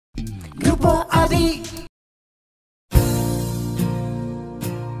for a beat.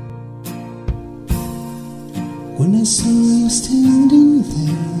 When I saw you standing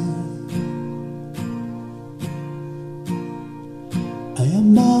there, I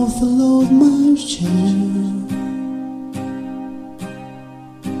about followed my chair.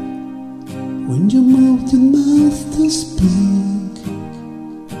 When you moved your mouth to speak,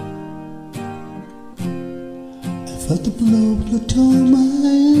 I felt the blood toward my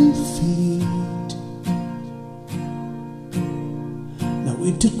feet. Now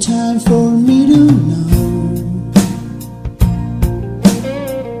it took time for me to know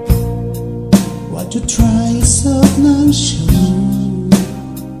what you try yourself now show.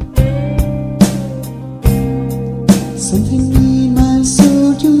 Something in my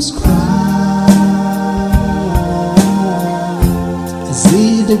soul just cried. I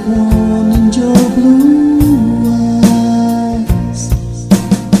see the one in your blue eyes.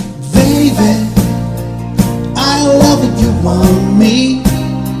 Baby, I love it, you want me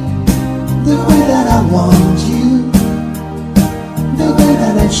the way that I want you, the way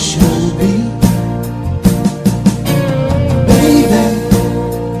that I should be. Baby,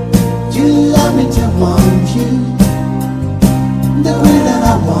 you love me, you want you the way that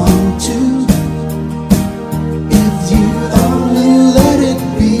I want to, if you only let it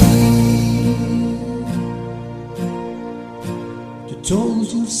be. You told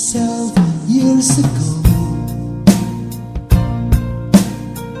yourself years ago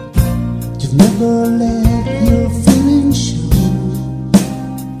you've never let your feelings show.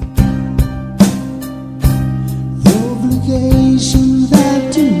 The obligation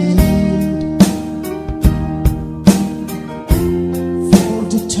that you made,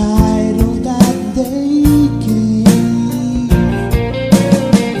 the title that they gave.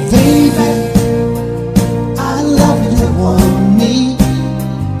 Baby, I love you, you want me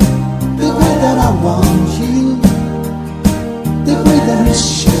the way that I want you, the way that it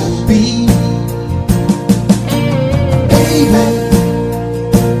should be. Baby,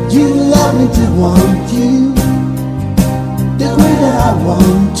 you love me, you want you the way that I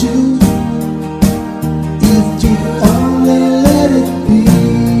want to, if you only let it be.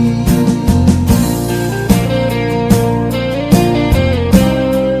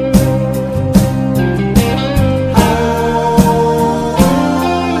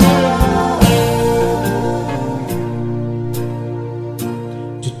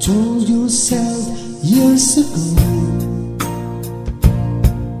 You told yourself years ago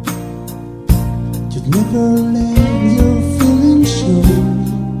you'd never let your feelings show.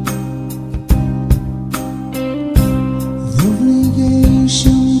 The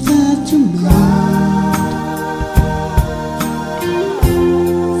obligation that you made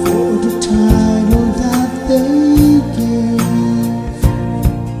for the title that they gave.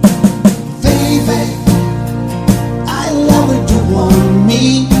 Baby,